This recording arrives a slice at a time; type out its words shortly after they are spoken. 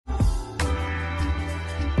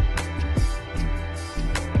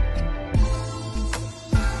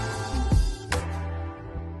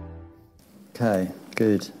Okay,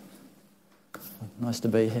 good. Nice to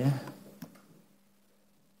be here.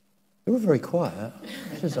 You were very quiet.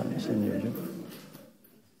 It's unusual.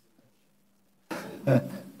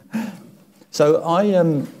 So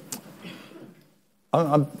I'm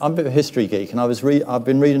a bit of a history geek, and I've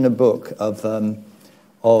been reading a book of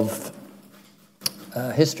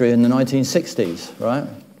history in the 1960s. Right?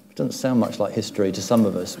 It doesn't sound much like history to some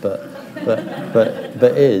of us, but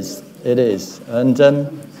it is. And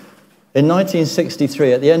in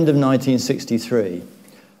 1963, at the end of 1963,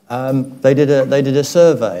 they did a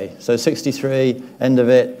survey. So 63, end of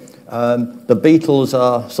it. The Beatles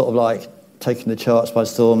are sort of like taking the charts by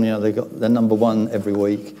storm. You know, they're number one every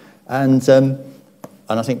week, and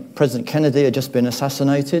I think President Kennedy had just been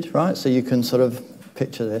assassinated. Right, so you can sort of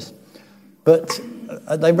picture this. But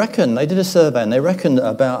they did a survey, and they reckon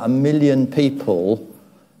about 1 million people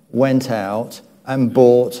went out and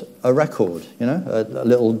bought a record, you know, a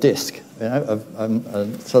little disc, you know,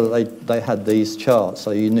 so that they had these charts, so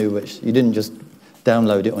you knew which. You didn't just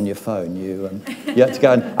download it on your phone. You had to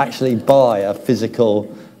go and actually buy a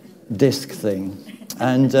physical disc thing,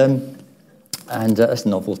 and that's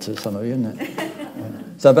novel to some of you, isn't it?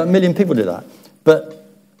 So about 1 million people did that, but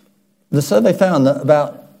the survey found that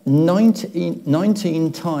about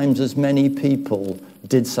 19 times as many people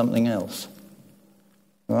did something else.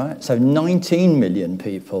 Right, so 19 million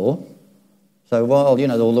people. So while, you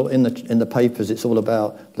know, in the papers it's all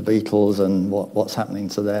about the Beatles and what's happening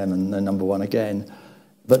to them and they're number one again,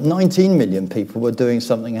 but 19 million people were doing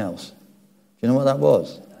something else. Do you know what that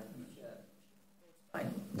was?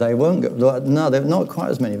 They won't go. No, they're not quite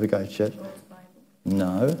as many who go to church.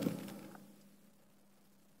 No.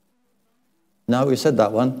 No, we said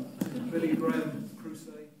that one. Billy Graham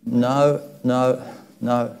crusade. No.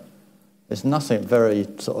 It's nothing very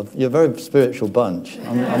sort of. You're a very spiritual bunch.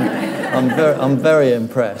 I'm very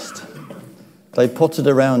impressed. They potted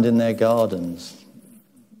around in their gardens.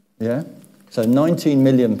 Yeah. So 19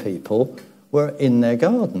 million people were in their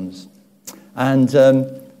gardens, and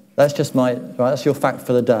that's just that's your fact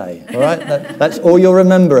for the day. All right. That's all you'll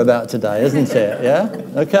remember about today, isn't it? Yeah.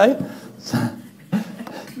 Okay.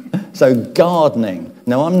 So gardening.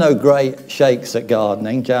 Now I'm no great shakes at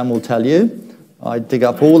gardening. Jan will tell you. I dig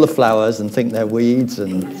up all the flowers and think they're weeds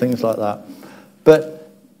and things like that. But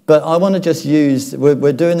I want to just use,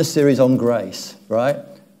 we're doing the series on grace, right?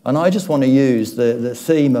 And I just want to use the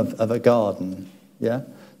theme of a garden, yeah,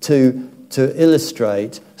 to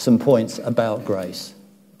illustrate some points about grace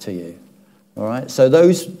to you, all right? So so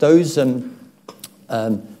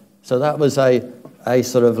that was a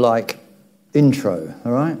sort of like intro,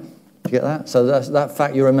 all right? Did you get that? So that's that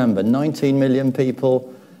fact you remember. 19 million people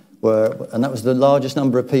and that was the largest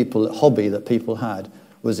number of people, hobby that people had,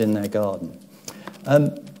 was in their garden.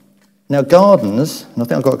 Now gardens, and I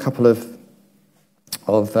think I've got a couple of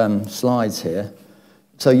slides here.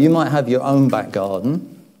 So you might have your own back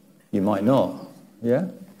garden, you might not, yeah?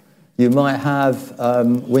 You might have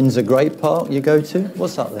Windsor Great Park you go to.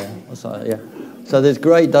 What's up there? Yeah. So there's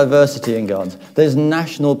great diversity in gardens. There's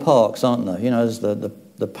national parks, aren't there? You know, there's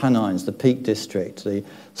the Pennines, the Peak District, the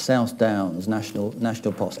South Downs, national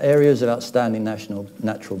parks, areas of outstanding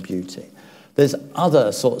natural beauty. There's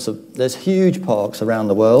other sorts of, there's huge parks around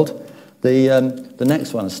the world. The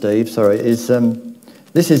next one, Steve, sorry, is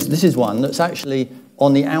this is one that's actually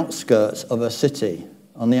on the outskirts of a city,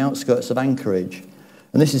 on the outskirts of Anchorage,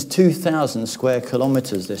 and this is 2,000 square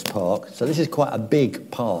kilometres. This park, so this is quite a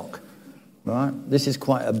big park. Right, this is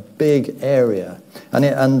quite a big area,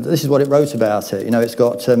 and this is what it wrote about it. You know, it's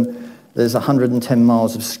got there's 110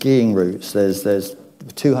 miles of skiing routes. There's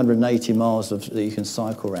 280 miles that you can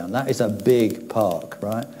cycle around. That is a big park,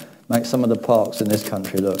 right? Make some of the parks in this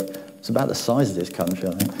country look. It's about the size of this country,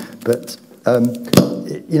 I think. But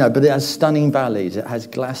you know, but it has stunning valleys. It has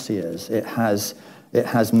glaciers. It has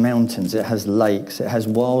mountains. It has lakes. It has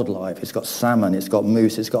wildlife. It's got salmon. It's got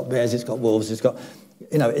moose. It's got bears. It's got wolves. It's got,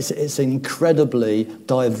 you know, it's an incredibly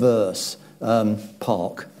diverse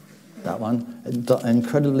park, that one.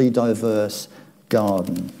 Incredibly diverse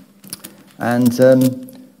garden. And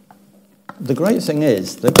the great thing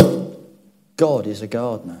is that God is a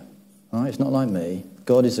gardener. Right? It's not like me.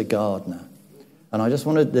 God is a gardener. And I just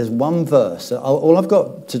wanted, there's one verse. All I've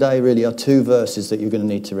got today really are two verses that you're going to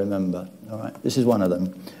need to remember. All right? This is one of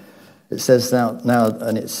them. It says now,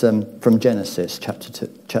 and it's from Genesis chapter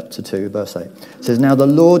 2, verse 8. It says, "Now the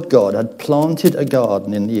Lord God had planted a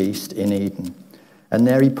garden in the east in Eden, and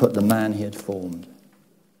there he put the man he had formed."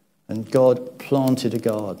 And God planted a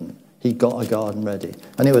garden. He got a garden ready.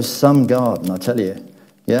 And it was some garden, I tell you.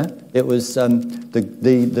 Yeah, it was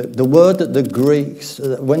the word that the Greeks,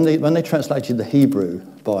 when they translated the Hebrew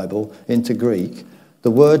Bible into Greek,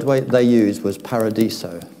 the word they used was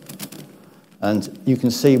paradiso. And you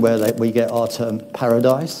can see where we get our term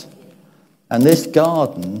paradise. And this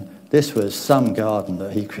garden, this was some garden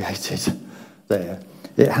that he created there.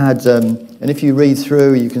 It had, and if you read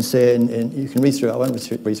through, you can see it, you can read through it, I won't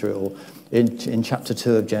read through it all. In chapter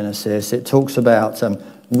 2 of Genesis, it talks about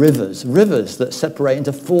rivers that separate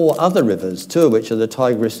into 4 other rivers, 2 of which are the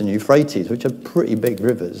Tigris and Euphrates, which are pretty big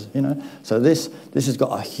rivers, you know. So this has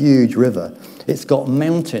got a huge river. It's got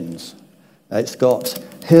mountains. It's got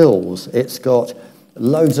hills. It's got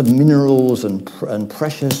loads of minerals and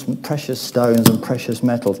precious stones and precious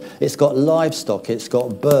metals. It's got livestock. It's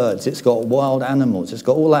got birds. It's got wild animals. It's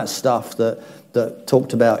got all that stuff that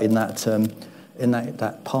talked about in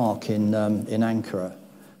that park in Ankara.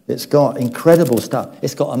 It's got incredible stuff.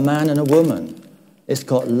 It's got a man and a woman. It's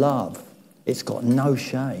got love. It's got no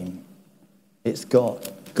shame. It's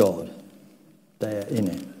got God there in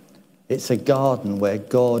it. It's a garden where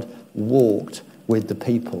God walked with the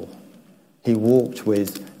people. He walked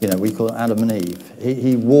with, we call it Adam and Eve.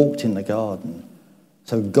 He walked in the garden.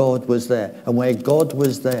 So God was there. And where God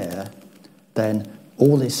was there, then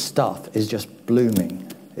all this stuff is just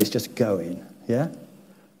blooming. It's just going, yeah?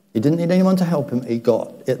 He didn't need anyone to help him. He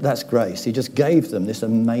got it. That's grace. He just gave them this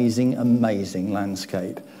amazing, amazing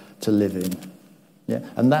landscape to live in. Yeah,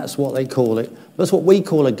 and that's what they call it. That's what we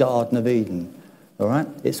call a Garden of Eden. All right,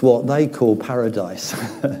 it's what they call paradise,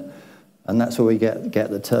 and that's where we get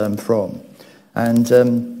the term from. And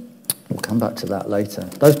we'll come back to that later.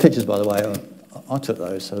 Those pictures, by the way, I took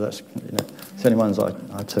those, so that's it's the only ones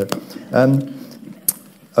I took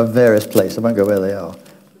of various places. I won't go where they are.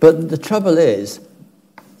 But the trouble is,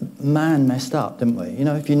 man messed up, didn't we?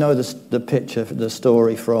 If you know the picture, the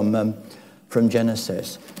story from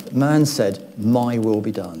Genesis, man said, "My will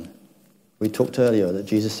be done." We talked earlier that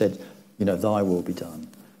Jesus said, "Thy will be done."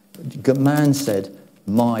 Man said,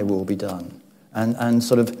 "My will be done," and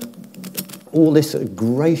sort of all this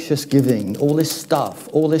gracious giving, all this stuff,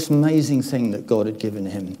 all this amazing thing that God had given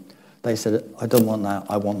him. They said, "I don't want that.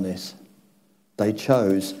 I want this." They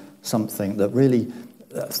chose something that really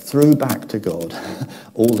threw back to God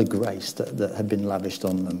all the grace that had been lavished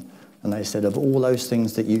on them. And they said, of all those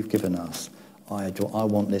things that you've given us, I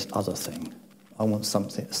want this other thing. I want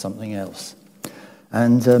something else.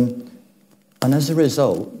 And as a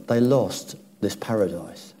result, they lost this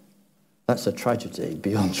paradise. That's a tragedy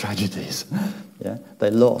beyond tragedies. Yeah,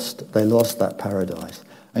 they lost that paradise.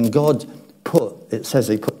 And God it says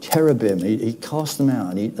he put cherubim, he cast them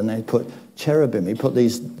out, and they put cherubim, he put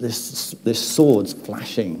these swords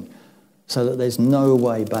flashing so that there's no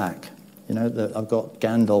way back. That I've got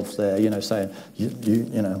Gandalf there, saying,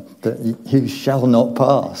 that you shall not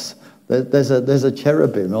pass. There's a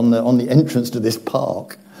cherubim on the entrance to this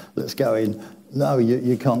park that's going, no,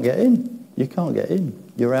 you can't get in. You can't get in.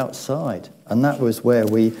 You're outside. And that was where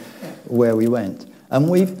we went. And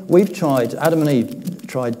we've tried, Adam and Eve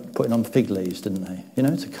tried putting on fig leaves, didn't they?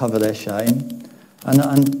 To cover their shame.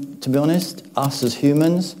 And to be honest, us as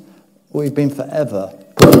humans, we've been forever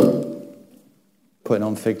putting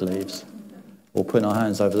on fig leaves or putting our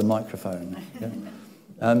hands over the microphone.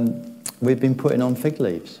 Yeah? We've been putting on fig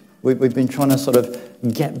leaves. We've been trying to sort of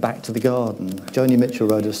get back to the garden. Joni Mitchell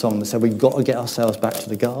wrote a song that said, we've got to get ourselves back to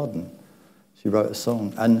the garden. She wrote a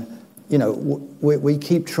song. And, we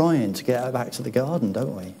keep trying to get back to the garden,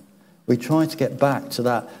 don't we? We try to get back to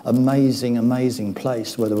that amazing, amazing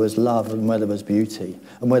place where there was love and where there was beauty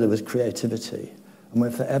and where there was creativity. And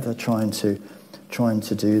we're forever trying to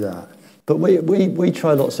do that. But we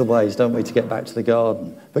try lots of ways, don't we, to get back to the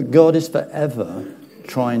garden. But God is forever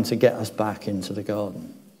trying to get us back into the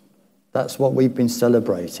garden. That's what we've been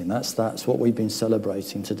celebrating. That's what we've been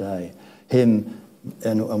celebrating today. Him,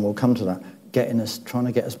 and we'll come to that, trying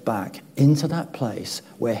to get us back into that place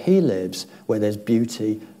where he lives, where there's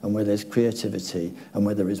beauty and where there's creativity and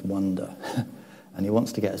where there is wonder. And he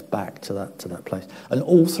wants to get us back to that place. And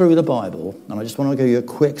all through the Bible, and I just want to give you a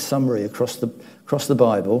quick summary across the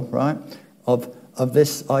Bible, right, of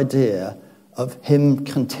this idea of him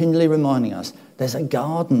continually reminding us, there's a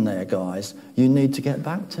garden there, guys, you need to get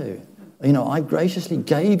back to. I graciously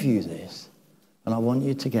gave you this, and I want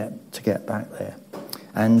you to get back there.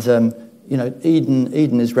 And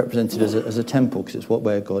Eden is represented as a temple because it's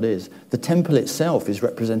where God is. The temple itself is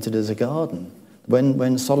represented as a garden.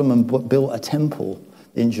 When Solomon built a temple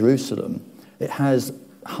in Jerusalem, it has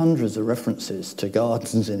hundreds of references to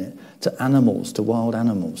gardens in it, to animals, to wild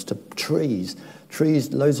animals, to trees.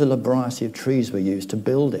 Loads of variety of trees were used to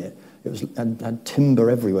build it. It had timber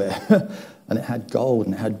everywhere. And it had gold,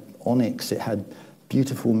 and it had onyx, it had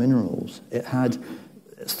beautiful minerals. It had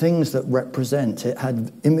things that represent, it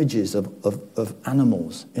had images of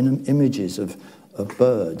animals, images of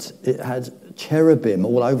birds. It had cherubim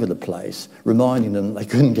all over the place, reminding them that they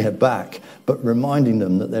couldn't get back, but reminding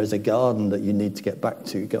them that there's a garden that you need to get back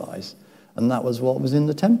to, guys. And that was what was in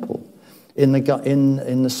the temple. In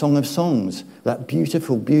the Song of Songs, that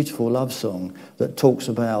beautiful, beautiful love song that talks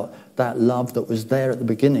about that love that was there at the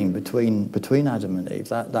beginning between Adam and Eve,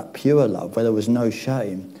 that pure love where there was no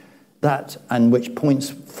shame, that, and which points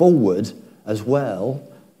forward as well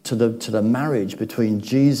to the marriage between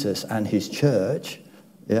Jesus and his church,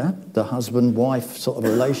 yeah, the husband-wife sort of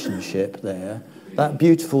relationship there. That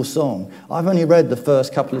beautiful song. I've only read the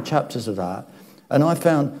first couple of chapters of that, and I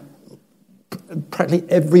found practically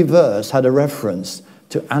every verse had a reference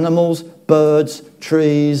to animals, birds,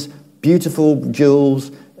 trees, beautiful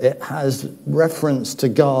jewels. It has reference to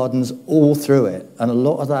gardens all through it, and a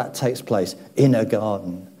lot of that takes place in a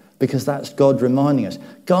garden. Because that's God reminding us,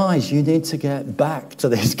 guys, you need to get back to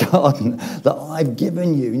this garden that I've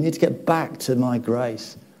given you. You need to get back to my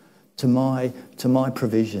grace, to my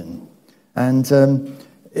provision. And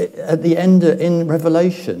at the end, in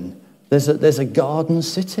Revelation, there's a garden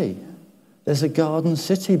city. There's a garden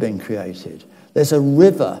city being created. There's a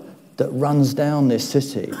river that runs down this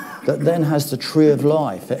city that then has the tree of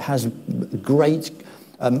life. It has great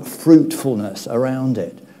fruitfulness around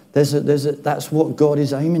it. That's what God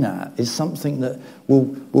is aiming at, is something that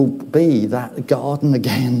will be that garden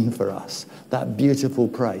again for us, that beautiful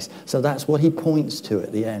place. So that's what he points to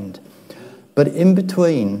at the end. But in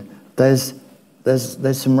between, there's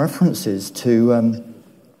some references to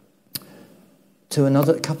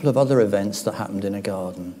another couple of other events that happened in a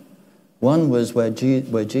garden. One was where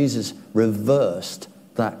Jesus reversed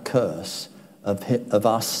that curse of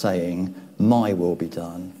us saying, "My will be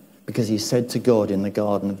done." Because he said to God in the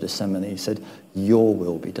Garden of Gethsemane, he said, "Your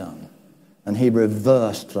will be done." And he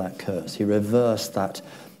reversed that curse. He reversed that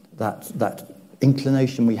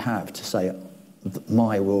inclination we have to say,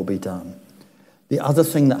 "My will be done." The other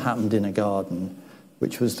thing that happened in a garden,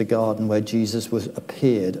 which was the garden where Jesus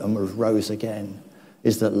appeared and rose again,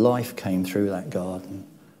 is that life came through that garden.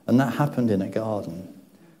 And that happened in a garden.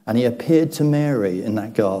 And he appeared to Mary in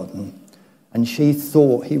that garden, and she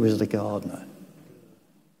thought he was the gardener.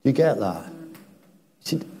 You get that?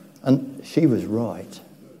 And she was right.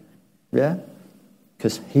 Yeah?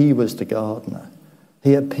 Because he was the gardener.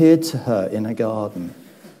 He appeared to her in a garden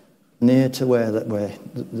near to where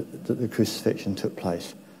the crucifixion took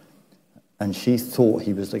place. And she thought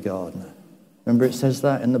he was the gardener. Remember it says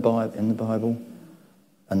that in the Bible?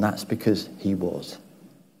 And that's because he was.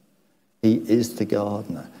 He is the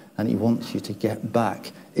gardener. And he wants you to get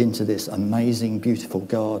back into this amazing, beautiful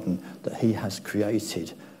garden that he has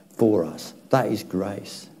created for us. That is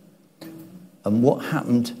grace. And what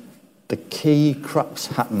happened, the key crux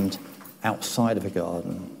happened outside of a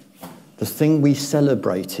garden. The thing we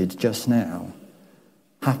celebrated just now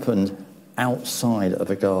happened outside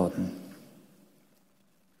of a garden.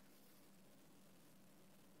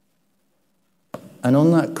 And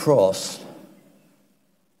on that cross,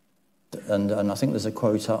 and I think there's a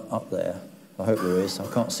quote up there. I hope there is. I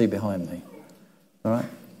can't see behind me. All right?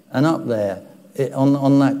 And up there,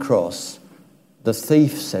 on that cross, the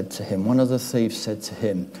thief said to him, one of the thieves said to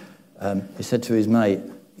him, he said to his mate,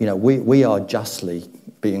 you know, we are justly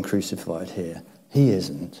being crucified here. He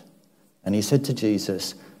isn't. And he said to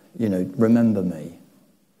Jesus, you know, remember me.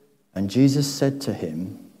 And Jesus said to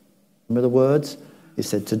him, remember the words? He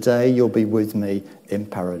said, today you'll be with me in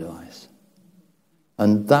paradise.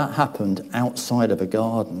 And that happened outside of a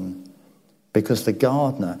garden because the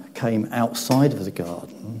gardener came outside of the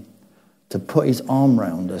garden to put his arm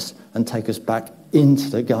round us and take us back into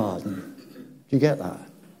the garden. Do you get that?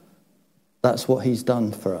 That's what he's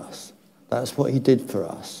done for us. That's what he did for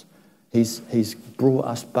us. He's brought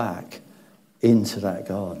us back into that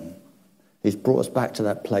garden. He's brought us back to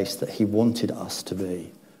that place that he wanted us to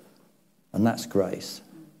be. And that's grace.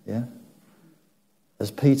 Yeah? As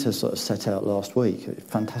Peter sort of set out last week,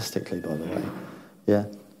 fantastically, by the way. Yeah?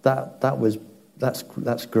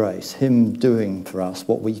 That's grace. Him doing for us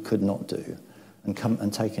what we could not do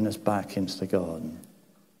and taking us back into the garden.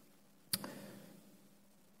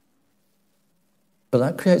 But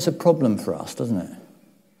that creates a problem for us, doesn't it?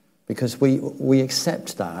 Because we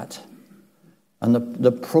accept that, and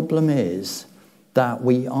the problem is that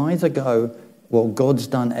we either go, well, God's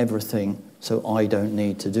done everything, so I don't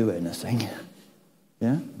need to do anything.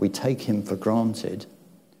 Yeah? We take him for granted.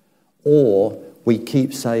 Or we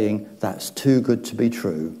keep saying, that's too good to be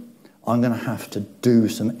true. I'm going to have to do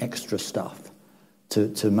some extra stuff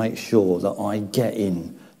to make sure that I get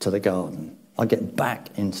into the garden. I get back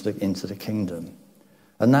into the kingdom.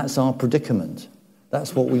 And that's our predicament.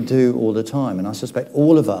 That's what we do all the time. And I suspect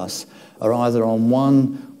all of us are either on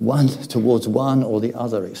one towards one or the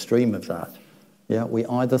other extreme of that. Yeah, we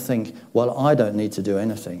either think, well, I don't need to do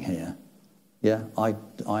anything here. Yeah, I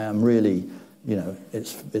am really,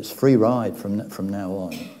 it's free ride from now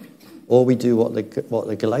on. Or we do what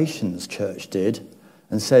the Galatians church did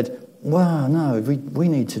and said, well, no, we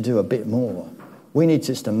need to do a bit more. We need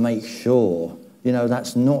just to make sure,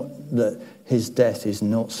 that's not, that his death is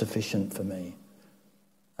not sufficient for me.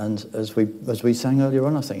 And as we sang earlier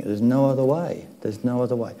on, I think there's no other way. There's no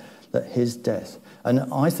other way that his death. And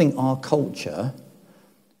I think our culture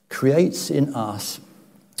creates in us,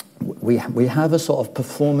 we have a sort of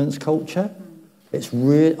performance culture.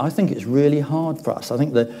 I think it's really hard for us. I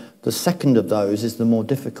think the second of those is the more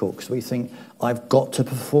difficult because we think, I've got to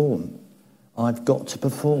perform. I've got to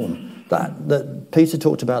perform. That Peter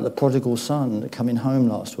talked about the prodigal son coming home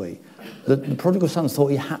last week. The prodigal son thought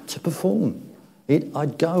he had to perform.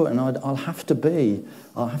 I'd go and I'll have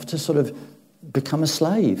to sort of become a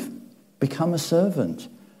slave, become a servant.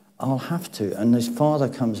 I'll have to. And his father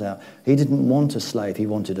comes out. He didn't want a slave, he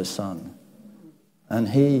wanted a son. And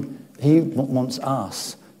he wants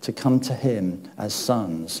us to come to him as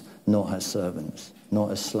sons, not as servants,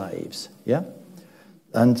 not as slaves. Yeah?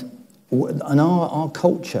 And our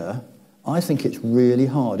culture, I think it's really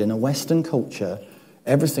hard. In a Western culture,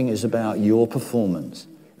 everything is about your performance.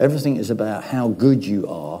 Everything is about how good you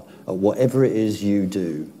are at whatever it is you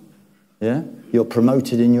do. Yeah? You're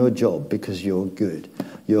promoted in your job because you're good.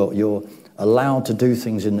 You're allowed to do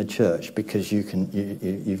things in the church because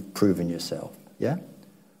you've proven yourself. Yeah?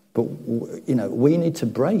 But, we need to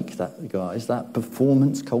break that, guys, that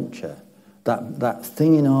performance culture, that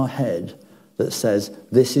thing in our head that says,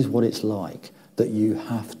 this is what it's like, that you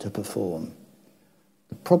have to perform.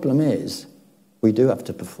 The problem is, we do have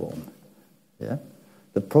to perform. Yeah?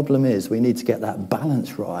 The problem is, we need to get that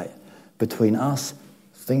balance right between us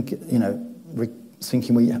thinking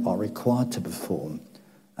we are required to perform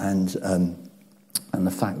and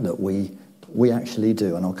the fact that we actually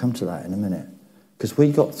do, and I'll come to that in a minute. Because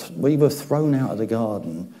we were thrown out of the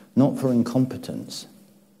garden, not for incompetence,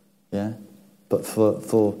 yeah, but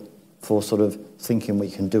for sort of thinking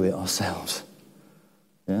we can do it ourselves.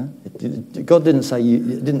 Yeah, God didn't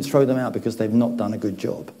didn't throw them out because they've not done a good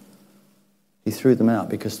job. He threw them out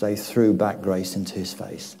because they threw back grace into his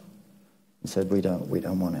face and said, "We don't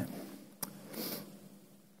want it."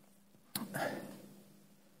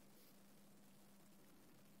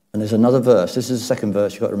 And there's another verse. This is the second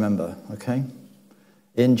verse you've got to remember. Okay.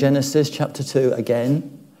 In Genesis chapter 2,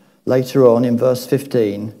 again, later on in verse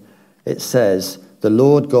 15, it says, the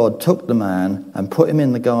Lord God took the man and put him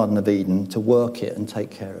in the Garden of Eden to work it and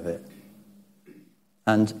take care of it.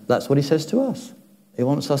 And that's what he says to us. He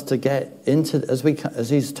wants us to get into, as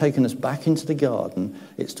he's taken us back into the garden,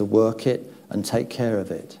 it's to work it and take care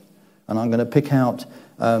of it. And I'm going to pick out,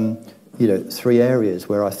 3 areas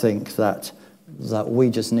where I think that we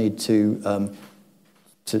just need to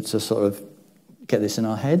sort of get this in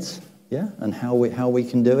our heads, yeah, and how we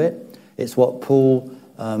can do it. It's what Paul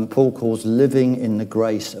calls living in the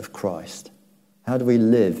grace of Christ. How do we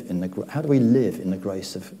live in the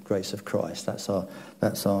grace of Christ? That's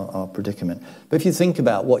our predicament. But if you think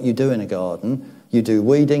about what you do in a garden, you do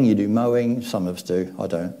weeding, you do mowing. Some of us do. I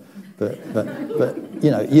don't. But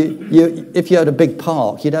if you had a big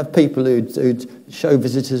park, you'd have people who'd show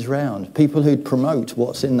visitors around, people who'd promote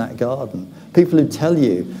what's in that garden, people who'd tell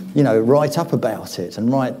you, write up about it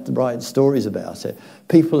and write stories about it,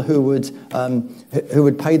 people who would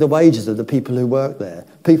pay the wages of the people who work there,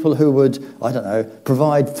 people who would,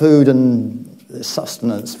 provide food and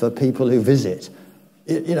sustenance for people who visit.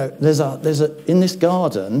 In this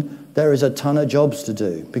garden, there is a ton of jobs to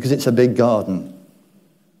do because it's a big garden.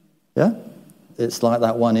 Yeah? It's like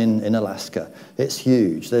that one in Alaska. It's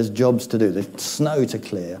huge. There's jobs to do. There's snow to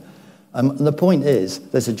clear. And the point is,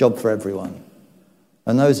 there's a job for everyone.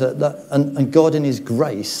 And and God in his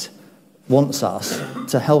grace wants us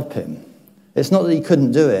to help him. It's not that he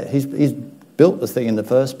couldn't do it. He's built the thing in the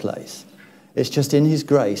first place. It's just in his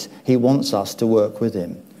grace, he wants us to work with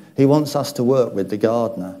him. He wants us to work with the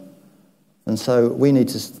gardener. And so we need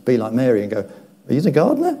to be like Mary and go, are you the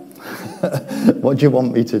gardener? What do you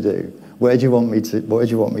want me to do? Where do you want me to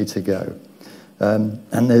go?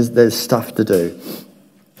 And there's stuff to do.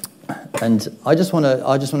 And I just want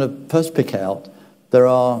to first pick out,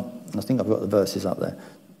 I think I've got the verses up there.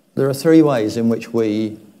 There are 3 ways in which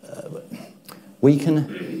we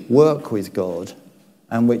can work with God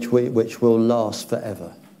and which will last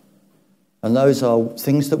forever. And those are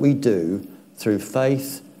things that we do through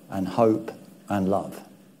faith and hope and love.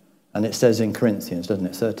 And it says in Corinthians, doesn't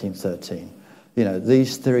it, 13:13,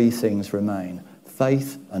 these three things remain: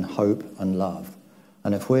 faith and hope and love.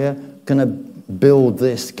 And if we're going to build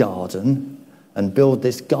this garden and build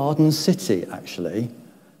this garden city, actually,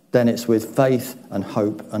 then it's with faith and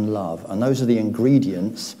hope and love. And those are the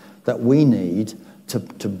ingredients that we need to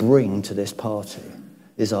bring to this party,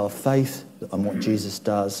 is our faith and what Jesus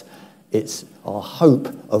does. It's our hope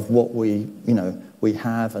of what we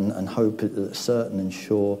have and hope that's certain and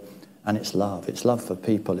sure. And it's love. It's love for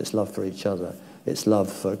people. It's love for each other. It's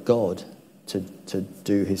love for God to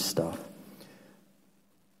do his stuff.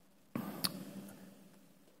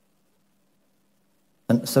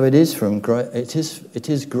 And so it is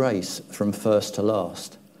grace from first to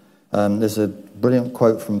last. There's a brilliant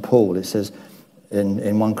quote from Paul. It says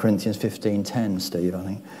in 1 Corinthians 15:10, Steve, I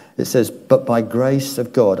think. It says, "But by grace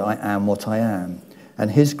of God I am what I am,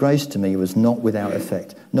 and his grace to me was not without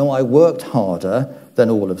effect. No, I worked harder than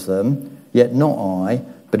all of them, yet not I,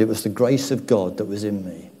 but it was the grace of God that was in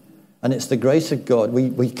me." And it's the grace of God.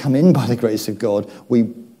 We come in by the grace of God.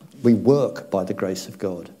 We work by the grace of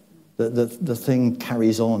God. The thing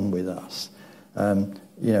carries on with us, and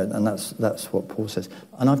that's what Paul says.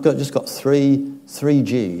 And I've just got three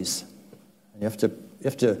G's. You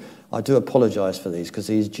have to. I do apologise for these because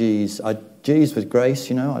these G's with grace,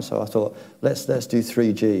 So I thought let's do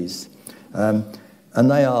three G's, and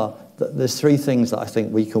they are. There's three things that I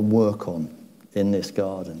think we can work on in this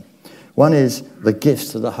garden. One is the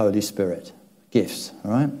gifts of the Holy Spirit. Gifts,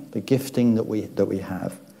 all right? The gifting that we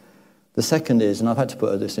have. The second is, and I've had to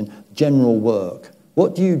put this in, general work.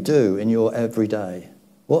 What do you do in your everyday?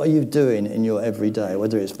 What are you doing in your everyday?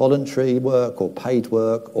 Whether it's voluntary work or paid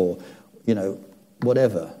work or,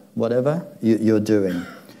 whatever you're doing.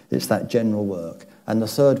 It's that general work. And the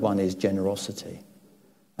third one is generosity.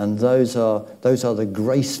 And those are the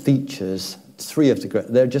grace features.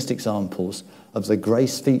 They're just examples of the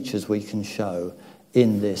grace features we can show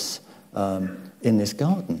in this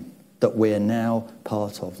garden that we're now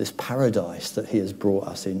part of, this paradise that he has brought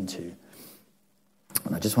us into.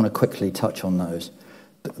 And I just want to quickly touch on those.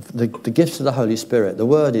 The gifts of the Holy Spirit, the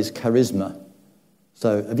word is charisma.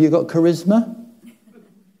 So have you got charisma?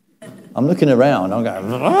 I'm looking around, I'm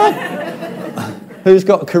going, what? Who's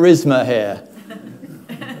got charisma here?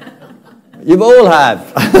 You all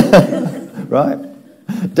have, right?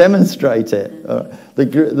 Demonstrate it.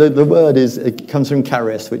 The word it comes from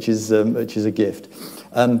charis, which is a gift.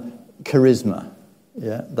 Charisma,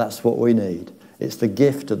 yeah, that's what we need. It's the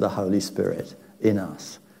gift of the Holy Spirit in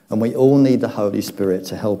us, and we all need the Holy Spirit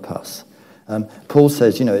to help us. Paul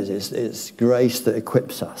says, it's grace that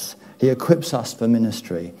equips us. He equips us for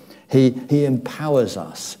ministry. He empowers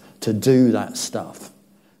us to do that stuff.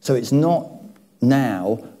 So it's not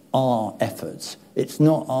now our efforts. It's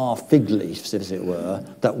not our fig leaves, as it were,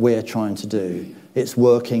 that we're trying to do. It's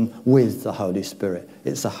working with the Holy Spirit.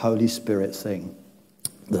 It's a Holy Spirit thing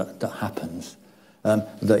that happens,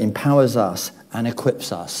 that empowers us and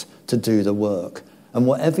equips us to do the work. And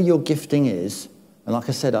whatever your gifting is, and like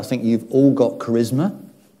I said, I think you've all got charisma.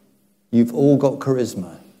 You've all got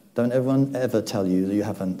charisma. Don't everyone ever tell you that you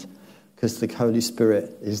haven't, because the Holy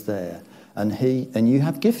Spirit is there. And you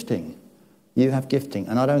have gifting. You have gifting.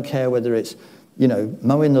 And I don't care whether it's,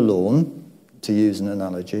 mowing the lawn, to use an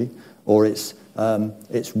analogy, or it's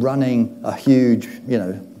running a huge,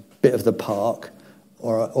 bit of the park,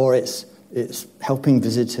 or it's helping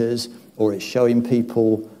visitors, or it's showing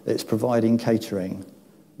people, it's providing catering.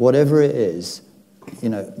 Whatever it is,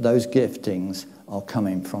 those giftings are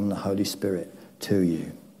coming from the Holy Spirit to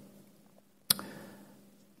you.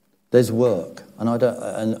 There's work, and I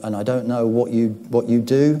don't know what you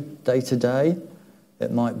do day to day.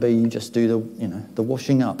 It might be you just do the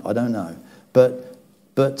washing up. I don't know,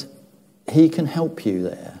 but he can help you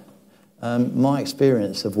there. My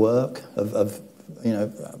experience of work, of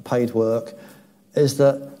paid work, is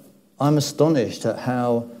that I'm astonished at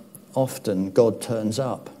how often God turns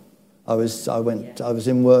up. I was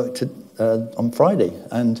in work on Friday,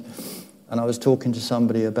 and I was talking to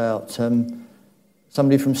somebody about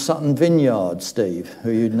somebody from Sutton Vineyard, Steve,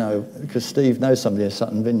 who you'd know, because Steve knows somebody at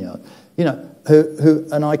Sutton Vineyard. Who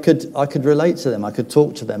and I could relate to them. I could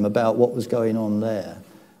talk to them about what was going on there,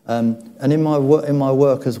 and in my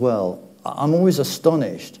work as well. I'm always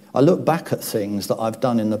astonished. I look back at things that I've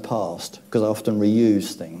done in the past, because I often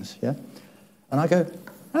reuse things, yeah? And I go,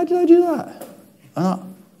 how did I do that?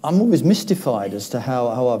 And I'm always mystified as to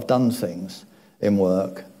how I've done things in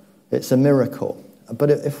work. It's a miracle.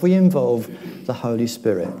 But if we involve the Holy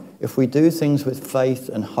Spirit, if we do things with faith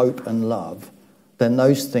and hope and love, then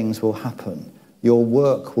those things will happen. Your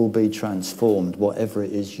work will be transformed, whatever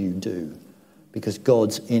it is you do, because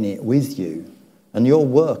God's in it with you. And your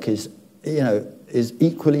work is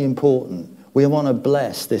equally important. We want to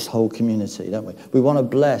bless this whole community, don't we? We want to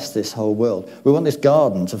bless this whole world. We want this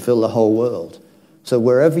garden to fill the whole world. So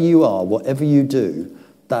wherever you are, whatever you do,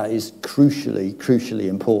 that is crucially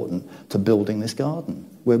important to building this garden.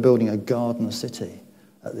 We're building a garden city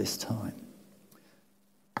at this time.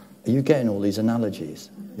 Are you getting all these analogies?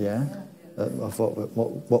 Yeah? Of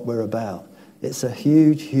what we're about. It's a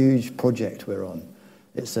huge project we're on.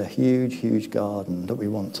 It's a huge garden that we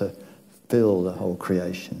want to fill the whole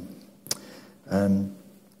creation.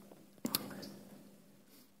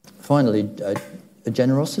 Finally,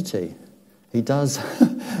 generosity. He does,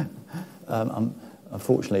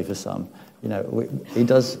 unfortunately for some, he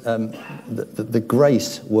does, the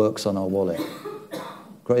grace works on our wallet.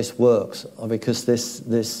 Grace works because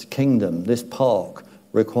this kingdom, this park,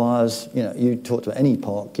 requires, you talk to any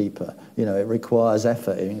park keeper, it requires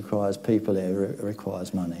effort, it requires people, it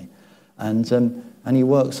requires money. And he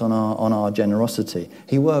works on our generosity.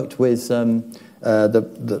 He worked with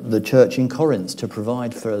the church in Corinth to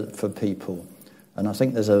provide for people. And I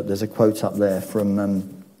think there's a quote up there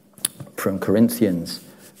from Corinthians,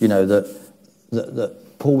 that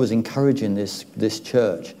Paul was encouraging this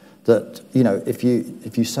church that, if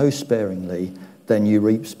you sow sparingly, then you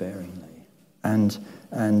reap sparingly.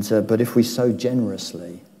 But if we sow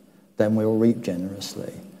generously, then we'll reap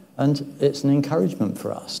generously. And it's an encouragement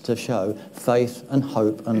for us to show faith and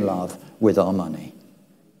hope and love with our money.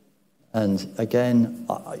 And again,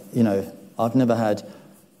 I've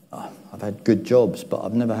had good jobs, but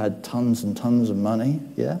I've never had tons and tons of money.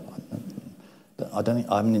 Yeah, I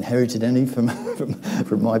haven't inherited any from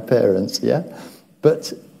my parents. Yeah,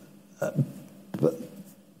 but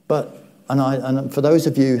for those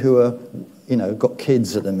of you who are, got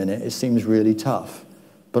kids at the minute, it seems really tough.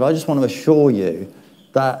 But I just want to assure you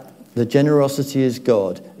that the generosity of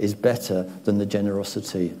God is better than the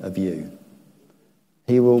generosity of you.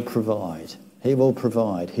 He will provide. He will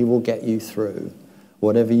provide. He will get you through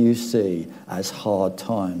whatever you see as hard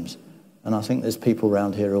times. And I think there's people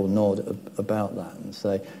around here who'll nod about that and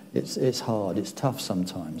say, it's hard, it's tough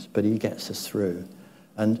sometimes, but he gets us through.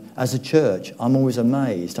 And as a church, I'm always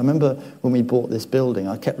amazed. I remember when we bought this building,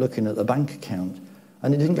 I kept looking at the bank account,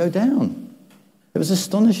 and it didn't go down. It was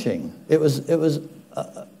astonishing. It was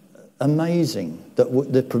amazing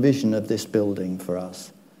that the provision of this building for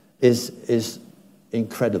us is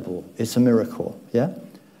incredible. It's a miracle, yeah?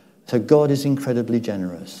 So God is incredibly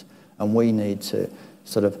generous, and we need to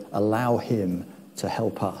sort of allow him to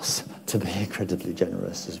help us to be incredibly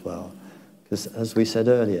generous as well. Because as we said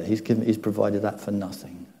earlier, he's provided that for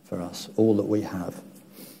nothing for us, all that we have.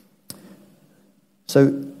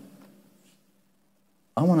 So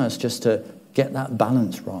I want us just to get that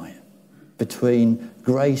balance right between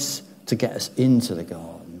grace to get us into the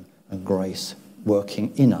garden and grace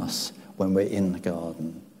working in us when we're in the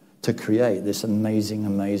garden to create this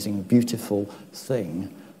amazing, beautiful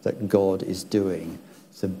thing that God is doing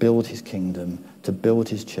to build his kingdom, to build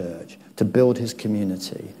his church, to build his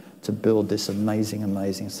community, to build this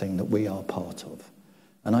amazing thing that we are part of.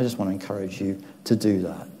 And I just want to encourage you to do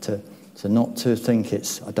that, to not to think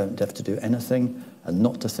I don't have to do anything, and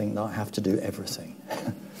not to think that I have to do everything,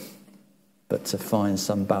 but to find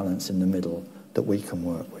some balance in the middle that we can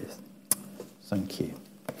work with. Thank you.